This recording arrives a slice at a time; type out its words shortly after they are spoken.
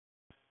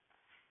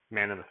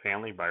Man of the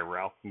Family by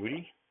Ralph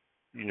Moody,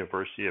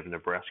 University of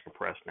Nebraska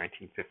Press,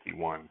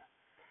 1951.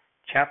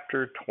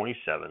 Chapter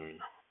 27,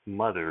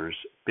 Mother's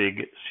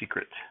Big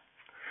Secret.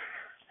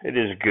 It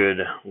is good,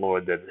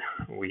 Lord, that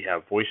we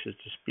have voices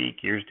to speak,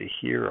 ears to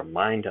hear, a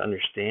mind to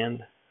understand,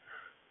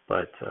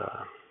 but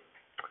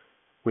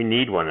we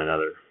need one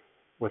another.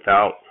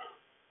 Without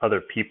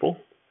other people,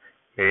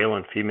 male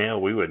and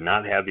female, we would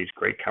not have these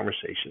great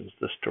conversations,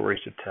 the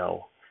stories to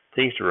tell,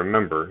 things to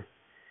remember.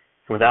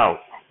 Without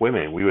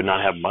women, we would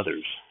not have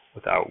mothers.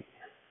 Without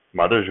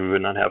mothers, we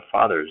would not have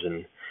fathers.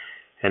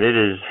 And it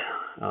is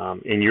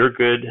in your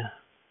good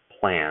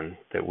plan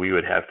that we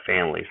would have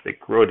families that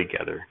grow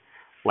together,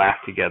 laugh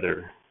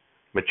together,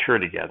 mature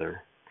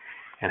together,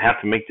 and have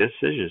to make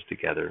decisions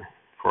together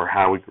for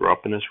how we grow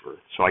up in this earth.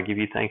 So I give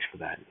you thanks for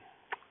that.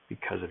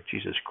 Because of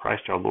Jesus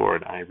Christ our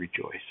Lord, I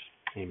rejoice.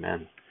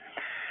 Amen.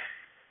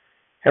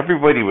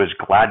 Everybody was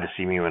glad to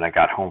see me when I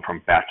got home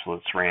from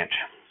Bachelor's Ranch.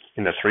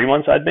 In the 3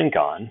 months I'd been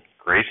gone,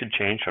 Grace had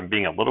changed from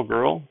being a little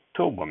girl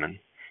to a woman,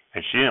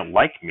 and she didn't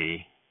like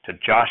me to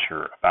josh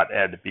her about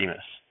Ed Bemis.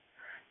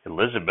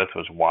 Elizabeth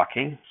was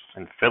walking,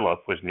 and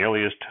Philip was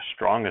nearly as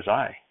strong as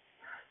I.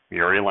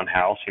 Muriel and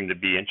Hal seemed to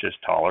be inches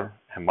taller,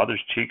 and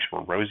Mother's cheeks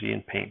were rosy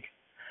and pink.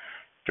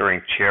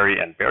 During cherry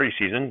and berry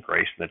season,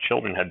 Grace and the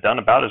children had done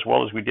about as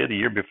well as we did the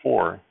year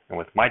before, and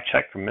with my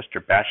check from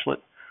Mr.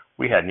 Bachelet,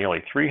 we had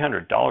nearly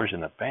 $300 in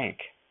the bank.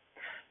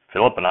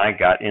 Philip and I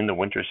got in the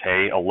winter's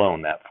hay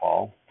alone that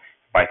fall.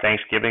 By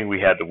Thanksgiving, we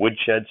had the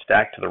woodshed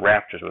stacked to the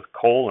rafters with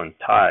coal and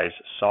ties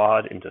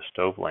sawed into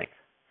stove length.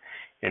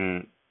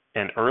 In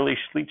an early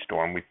sleet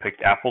storm, we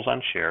picked apples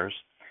on shares,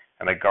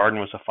 and the garden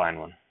was a fine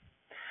one.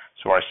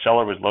 So our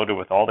cellar was loaded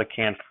with all the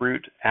canned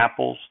fruit,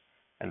 apples,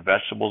 and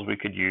vegetables we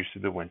could use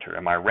through the winter,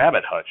 and my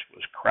rabbit hutch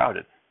was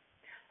crowded.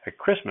 At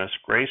Christmas,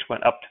 Grace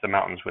went up to the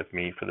mountains with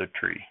me for the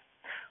tree.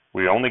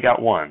 We only got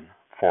one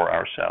for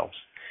ourselves.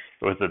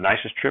 It was the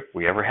nicest trip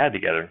we ever had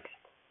together.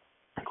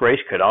 Grace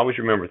could always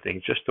remember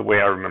things just the way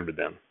I remembered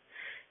them.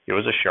 It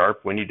was a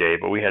sharp, windy day,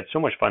 but we had so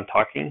much fun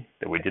talking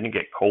that we didn't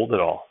get cold at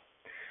all.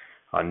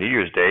 On New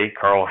Year's Day,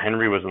 Carl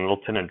Henry was in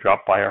Littleton and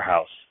dropped by our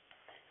house.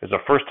 It was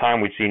the first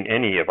time we'd seen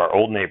any of our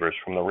old neighbors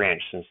from the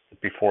ranch since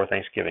before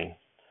Thanksgiving.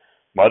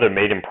 Mother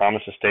made him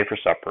promise to stay for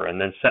supper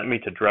and then sent me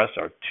to dress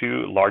our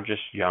 2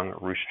 largest young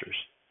roosters.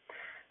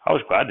 I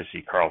was glad to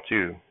see Carl,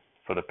 too.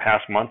 For the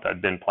past month,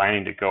 I'd been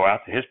planning to go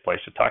out to his place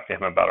to talk to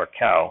him about our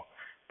cow,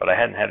 but I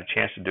hadn't had a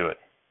chance to do it.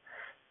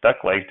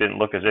 Ducklegs didn't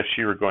look as if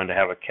she were going to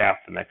have a calf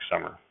the next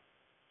summer,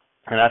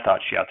 and I thought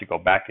she ought to go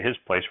back to his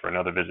place for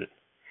another visit.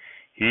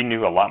 He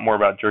knew a lot more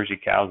about Jersey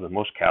cows than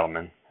most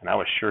cattlemen, and I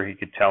was sure he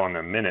could tell in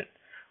a minute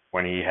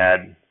when he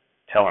had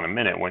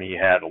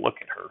a look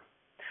at her.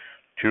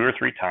 2 or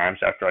 3 times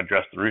after I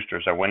dressed the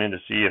roosters, I went in to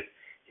see if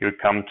he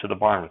would come to the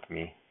barn with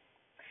me.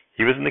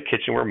 He was in the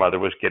kitchen where Mother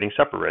was getting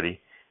supper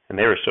ready, and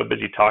they were so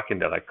busy talking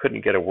that I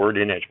couldn't get a word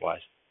in edgewise.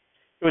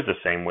 It was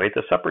the same way at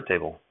the supper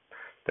table.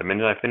 The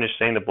minute I finished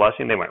saying the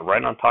blessing, they went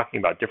right on talking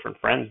about different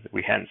friends that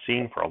we hadn't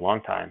seen for a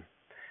long time.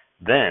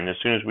 Then, as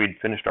soon as we'd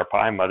finished our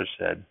pie, Mother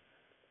said,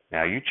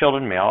 "Now you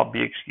children may all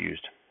be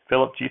excused.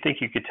 Philip, do you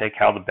think you could take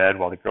Hal to bed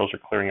while the girls are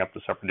clearing up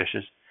the supper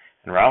dishes?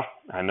 And Ralph,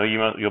 I know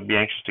you'll be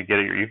anxious to get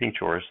at your evening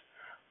chores.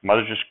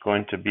 Mother's just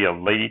going to be a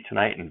lady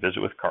tonight and visit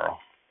with Carl."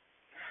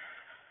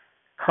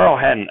 Carl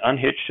hadn't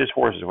unhitched his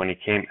horses when he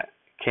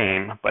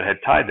came, but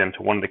had tied them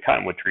to one of the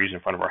cottonwood trees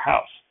in front of our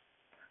house.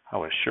 I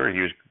was sure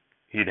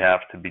he'd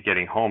have to be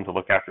getting home to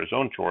look after his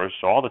own chores,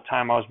 so all the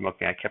time I was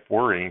milking, I kept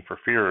worrying for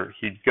fear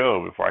he'd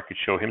go before I could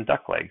show him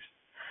duck legs.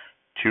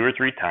 2 or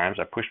 3 times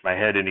I pushed my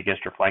head in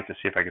against her flank to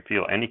see if I could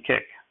feel any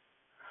kick,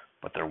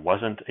 but there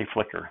wasn't a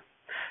flicker.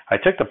 I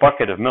took the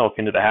bucket of milk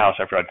into the house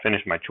after I'd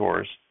finished my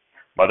chores.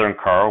 Mother and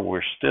Carl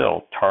were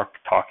still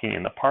talking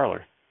in the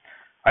parlor.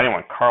 I didn't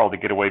want Carl to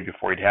get away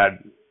before he'd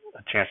had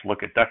a chance to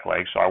look at duck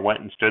legs, so I went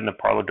and stood in the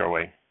parlor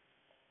doorway.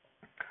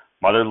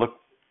 Mother looked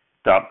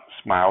up,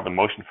 smiled, and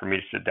motioned for me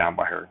to sit down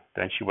by her.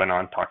 Then she went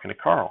on talking to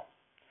Carl.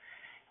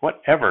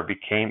 "Whatever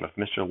became of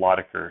Mr.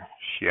 Loediker?"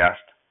 she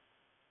asked.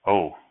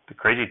 "Oh, the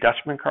crazy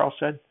Dutchman," Carl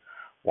said.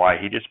 "Why,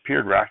 he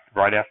disappeared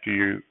right after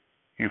you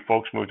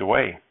folks moved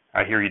away.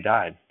 I hear he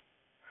died."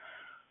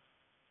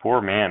 "Poor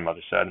man,"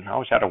 Mother said. "I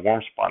always had a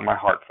warm spot in my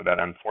heart for that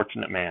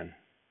unfortunate man."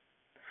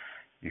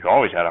 "You've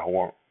always had a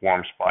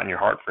warm spot in your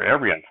heart for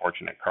every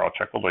unfortunate," Carl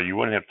chuckled, "or you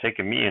wouldn't have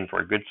taken me in for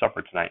a good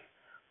supper tonight.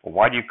 But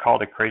why do you call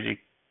the crazy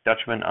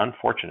Dutchman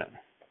unfortunate?"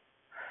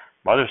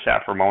 Mother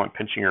sat for a moment,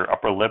 pinching her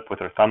upper lip with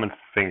her thumb and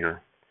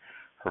finger.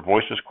 Her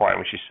voice was quiet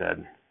when she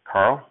said,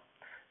 "Carl,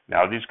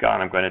 now that he's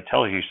gone, I'm going to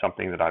tell you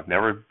something that I've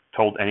never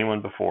told anyone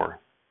before.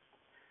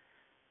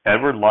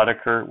 Edward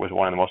Loediker was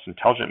one of the most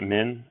intelligent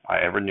men I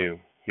ever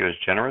knew. He was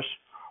generous,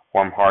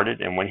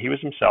 warm-hearted, and when he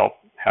was himself,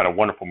 had a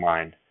wonderful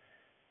mind.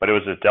 But it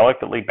was as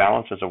delicately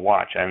balanced as a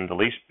watch, and the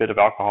least bit of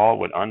alcohol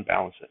would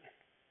unbalance it."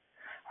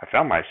 I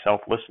found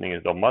myself listening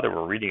as though Mother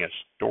were reading a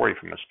story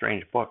from a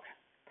strange book.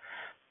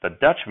 The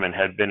Dutchman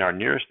had been our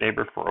nearest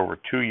neighbor for over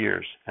 2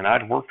 years, and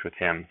I'd worked with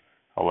him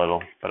a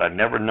little, but I'd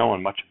never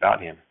known much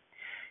about him.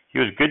 He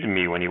was good to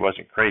me when he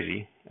wasn't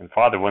crazy, and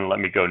Father wouldn't let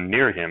me go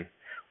near him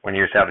when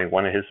he was having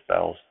one of his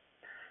spells.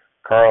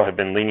 Carl had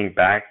been leaning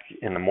back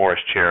in the Morris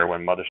chair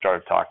when Mother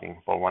started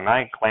talking, but when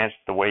I glanced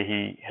that way,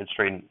 he had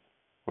straightened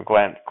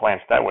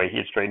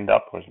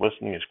up and was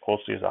listening as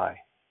closely as I.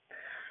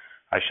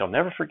 I shall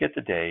never forget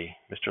the day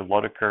Mr.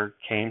 Loediker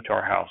came to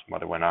our house,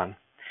 Mother went on.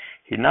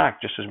 He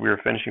knocked just as we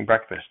were finishing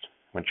breakfast.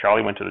 When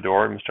Charlie went to the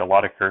door, Mr.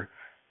 Loediker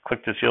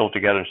clicked his heels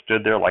together and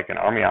stood there like an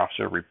army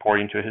officer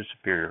reporting to his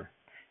superior,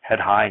 head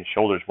high and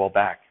shoulders well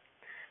back.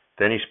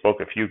 Then he spoke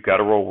a few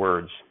guttural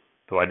words.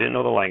 Though I didn't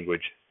know the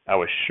language, I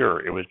was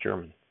sure it was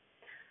German.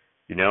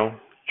 You know,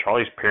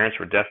 Charlie's parents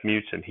were deaf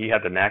mutes, and he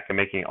had the knack of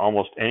making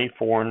almost any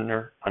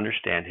foreigner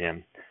understand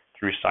him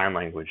through sign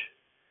language.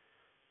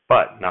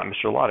 But not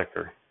Mr.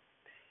 Loediker.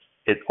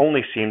 It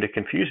only seemed to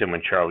confuse him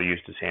when Charlie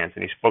used his hands,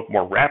 and he spoke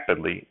more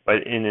rapidly,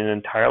 but in an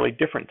entirely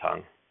different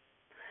tongue.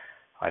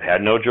 I'd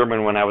had no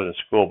German when I was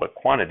in school, but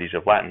quantities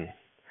of Latin.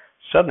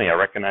 Suddenly I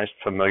recognized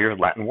familiar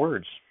Latin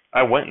words.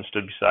 I went and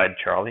stood beside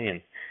Charlie,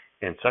 and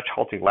in such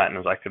halting Latin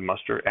as I could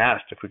muster,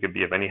 asked if we could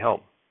be of any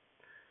help.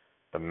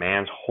 The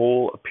man's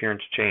whole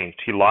appearance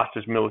changed. He lost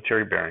his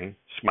military bearing,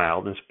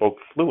 smiled, and spoke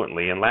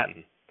fluently in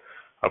Latin.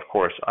 Of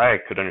course, I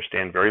could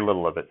understand very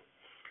little of it.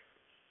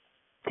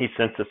 He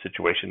sensed the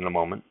situation in a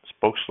moment,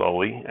 spoke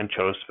slowly, and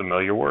chose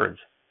familiar words.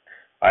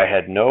 I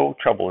had no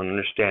trouble in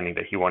understanding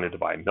that he wanted to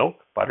buy milk,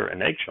 butter,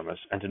 and eggs from us,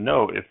 and to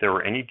know if there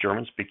were any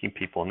German-speaking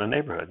people in the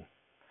neighborhood.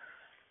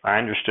 I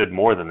understood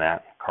more than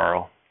that,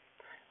 Carl.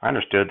 I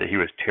understood that he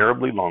was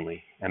terribly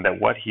lonely, and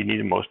that what he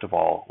needed most of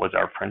all was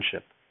our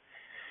friendship.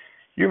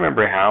 You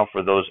remember how,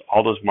 for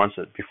all those months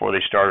before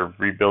they started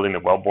rebuilding the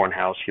Wellborn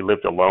house, he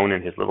lived alone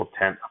in his little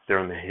tent up there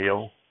in the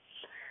hill?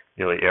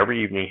 Nearly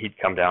every evening he'd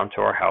come down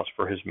to our house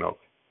for his milk.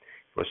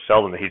 It was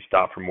seldom that he'd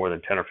stop for more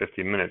than 10 or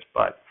 15 minutes,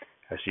 but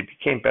as he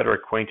became better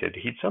acquainted,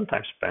 he'd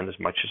sometimes spend as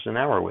much as an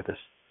hour with us.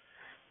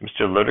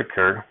 Mr.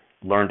 Loediker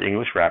learned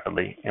English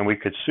rapidly, and we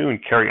could soon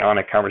carry on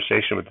a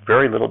conversation with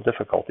very little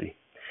difficulty.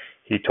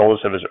 He told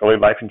us of his early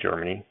life in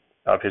Germany,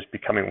 of his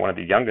becoming one of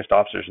the youngest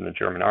officers in the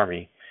German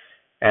army,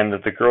 and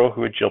of the girl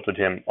who had jilted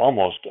him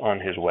almost on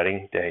his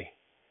wedding day.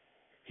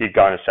 He had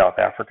gone to South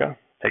Africa,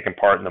 taken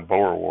part in the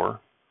Boer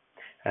War,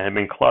 and had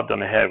been clubbed on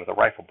the head with a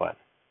rifle butt.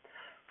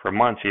 For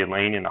months he had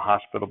lain in a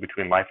hospital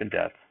between life and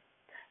death,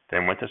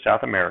 then went to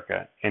South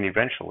America, and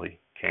eventually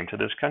came to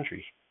this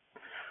country.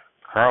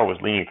 Carl was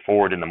leaning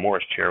forward in the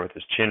Morris chair with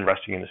his chin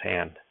resting in his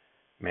hand.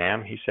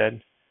 Ma'am, he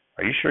said,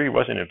 are you sure he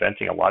wasn't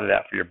inventing a lot of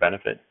that for your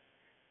benefit?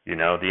 You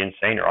know, the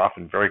insane are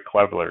often very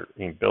clever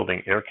in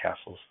building air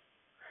castles.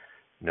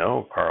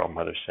 No, Carl,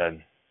 Mother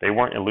said. They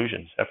weren't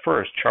illusions. At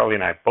first, Charlie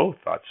and I both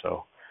thought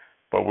so,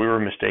 but we were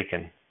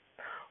mistaken.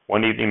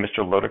 One evening,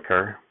 Mr.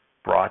 Loediker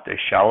brought a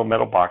shallow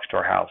metal box to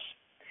our house.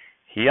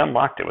 He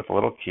unlocked it with a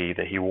little key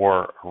that he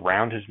wore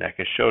around his neck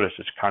and showed us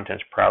its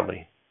contents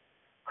proudly.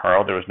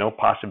 Carl, there was no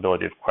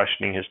possibility of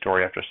questioning his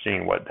story after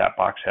seeing what that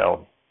box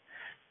held.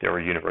 There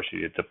were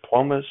university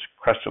diplomas,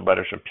 crested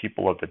letters from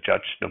people of the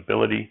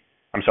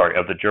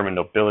German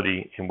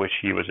nobility, in which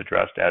he was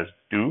addressed as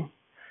Du,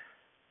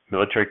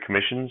 military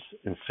commissions,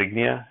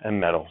 insignia, and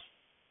medals.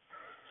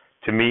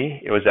 To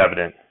me, it was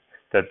evident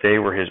that they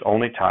were his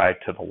only tie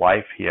to the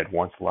life he had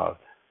once loved.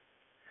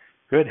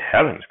 Good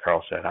heavens,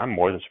 Carl said. I'm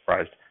more than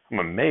surprised. I'm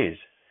amazed.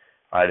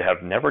 I'd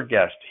have never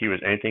guessed he was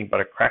anything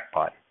but a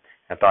crackpot,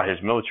 and thought his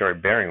military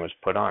bearing was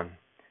put on.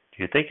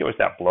 Do you think it was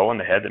that blow on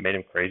the head that made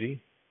him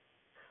crazy?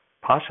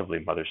 Possibly,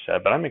 Mother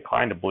said, but I'm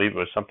inclined to believe it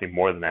was something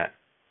more than that.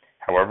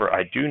 However,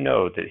 I do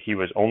know that he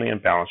was only in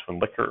balance when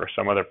liquor or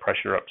some other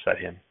pressure upset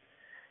him.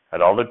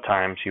 At all the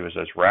times, he was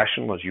as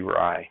rational as you or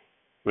I. It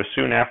was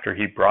soon after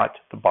he brought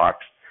the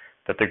box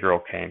that the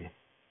girl came.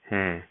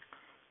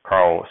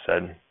 Carl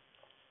said.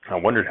 I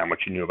wondered how much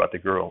you knew about the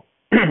girl.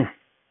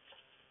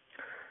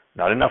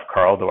 Not enough,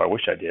 Carl, though I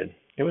wish I did.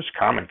 It was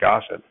common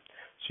gossip,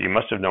 so you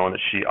must have known that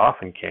she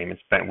often came and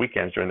spent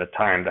weekends during the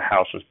time the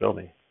house was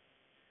building.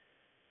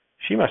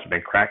 She must have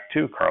been cracked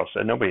too, Carl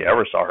said. Nobody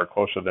ever saw her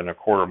closer than a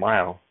quarter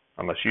mile,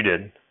 unless you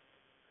did.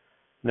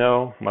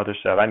 No, Mother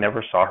said, I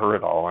never saw her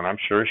at all, and I'm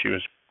sure she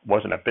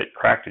wasn't a bit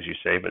cracked, as you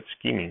say, but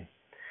scheming.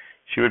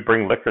 She would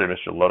bring liquor to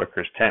Mr.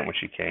 Loediker's tent when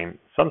she came.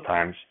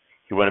 Sometimes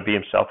he wouldn't be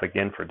himself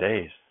again for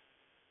days.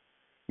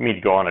 You mean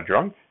to go on a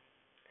drunk?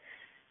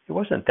 It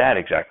wasn't that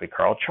exactly,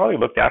 Carl. Charlie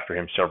looked after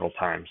him several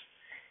times.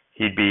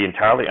 He'd be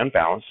entirely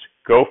unbalanced,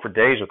 go for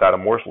days without a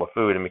morsel of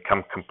food, and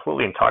become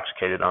completely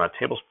intoxicated on a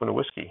tablespoon of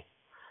whiskey.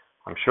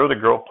 I'm sure the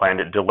girl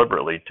planned it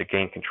deliberately to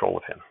gain control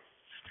of him.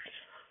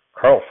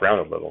 Carl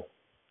frowned a little.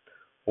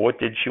 Well, what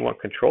did she want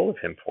control of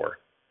him for?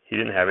 He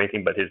didn't have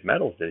anything but his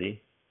medals, did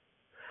he?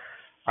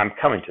 I'm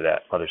coming to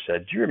that, Mother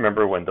said. Do you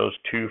remember when those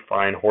 2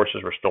 fine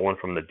horses were stolen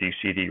from the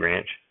DCD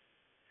ranch?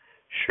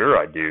 Sure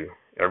I do.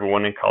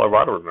 Everyone in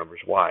Colorado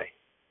remembers why.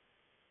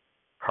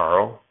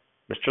 Carl,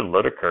 Mr.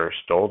 Loediker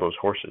stole those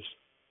horses.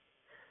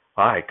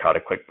 I caught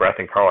a quick breath,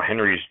 and Carl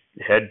Henry's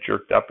head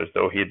jerked up as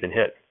though he had been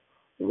hit.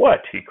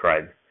 What? He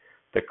cried.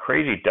 The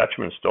crazy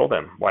Dutchman stole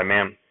them. Why,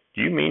 ma'am,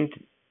 do you mean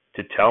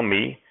to tell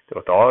me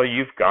With all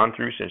you've gone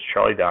through since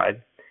Charlie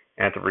died,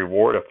 and at the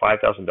reward of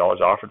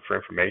 $5,000 offered for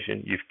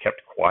information, you've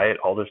kept quiet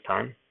all this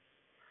time?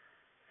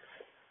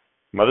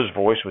 Mother's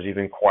voice was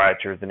even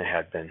quieter than it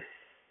had been.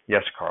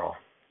 Yes, Carl,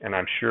 and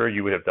I'm sure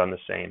you would have done the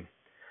same.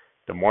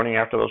 The morning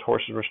after those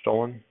horses were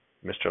stolen,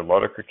 Mr.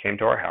 Loediker came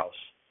to our house.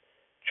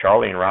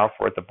 Charlie and Ralph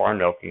were at the barn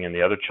milking, and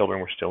the other children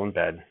were still in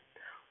bed.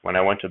 When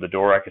I went to the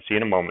door, I could see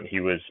in a moment he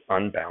was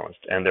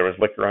unbalanced, and there was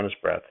liquor on his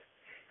breath.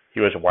 He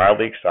was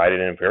wildly excited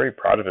and very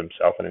proud of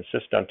himself, and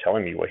insisted on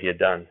telling me what he had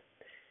done.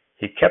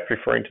 He kept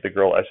referring to the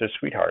girl as his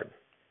sweetheart.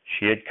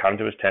 She had come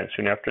to his tent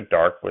soon after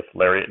dark with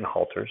lariat and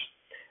halters.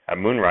 At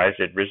moonrise,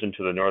 they had risen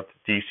to the north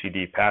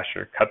DCD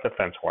pasture, cut the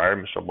fence wire,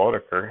 and Mr.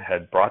 Loediker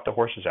had brought the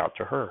horses out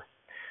to her.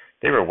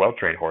 They were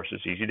well-trained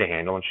horses, easy to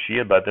handle, and she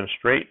had led them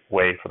straight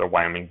away for the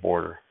Wyoming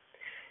border.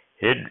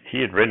 He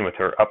had ridden with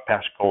her up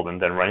past Golden,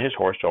 then run his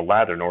horse to a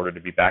lather in order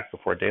to be back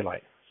before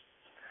daylight.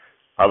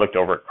 I looked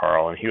over at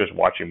Carl, and he was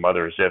watching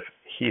Mother as if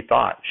he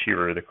thought she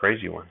were the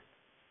crazy one.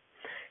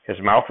 His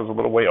mouth was a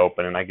little way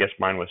open, and I guess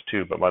mine was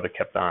too, but Mother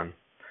kept on.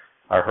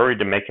 I hurried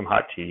to make him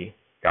hot tea,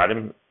 got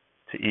him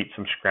to eat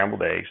some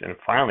scrambled eggs, and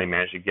finally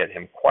managed to get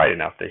him quiet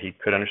enough that he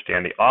could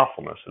understand the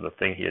awfulness of the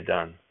thing he had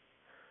done.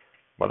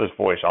 Mother's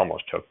voice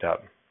almost choked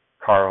up.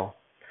 Carl,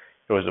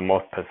 it was the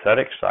most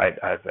pathetic sight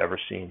I have ever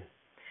seen.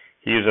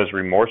 He was as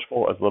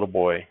remorseful as a little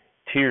boy.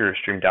 Tears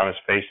streamed down his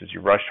face as he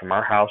rushed from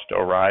our house to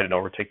ride and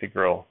overtake the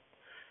girl.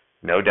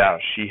 No doubt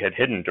she had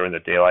hidden during the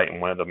daylight in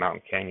one of the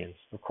mountain canyons.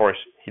 Of course,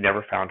 he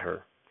never found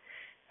her.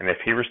 And if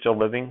he were still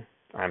living,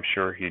 I'm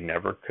sure he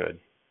never could.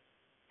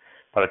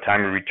 By the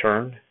time he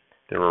returned,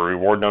 there were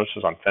reward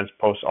notices on fence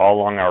posts all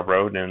along our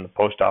road and in the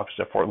post office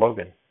at Fort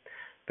Logan.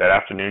 That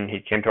afternoon, he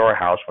came to our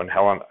house when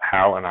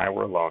Hal and I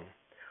were alone.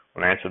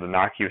 When I answered the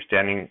knock, he was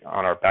standing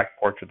on our back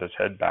porch with his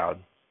head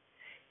bowed.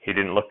 He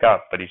didn't look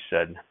up, but he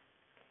said,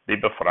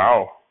 Liebe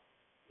Frau,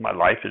 my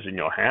life is in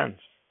your hands.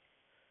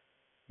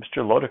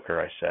 Mr.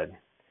 Loediker, I said,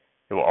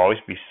 it will always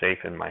be safe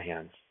in my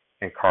hands.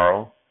 And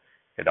Carl,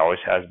 it always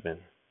has been.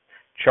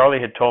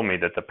 Charlie had told me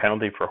that the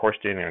penalty for horse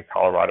stealing in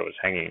Colorado was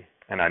hanging,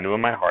 and I knew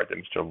in my heart that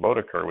Mr.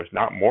 Loediker was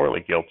not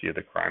morally guilty of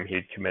the crime he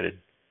had committed.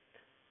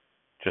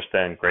 Just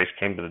then, Grace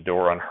came to the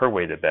door on her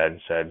way to bed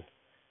and said,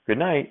 Good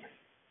night.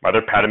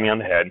 Mother patted me on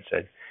the head and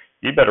said,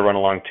 You'd better run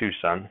along too,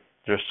 son.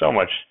 There's so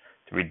much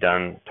to be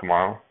done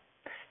tomorrow,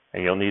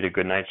 and you'll need a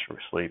good night's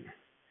sleep.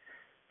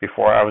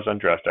 Before I was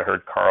undressed, I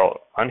heard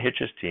Carl unhitch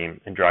his team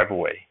and drive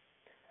away,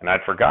 and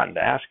I'd forgotten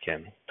to ask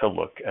him to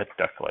look at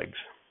duck legs.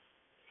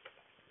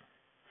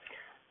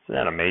 Isn't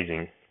that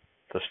amazing?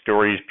 The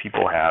stories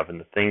people have and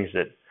the things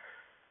that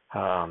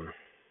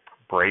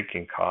break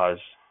and cause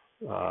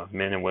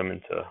men and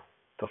women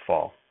to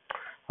fall.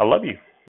 I love you.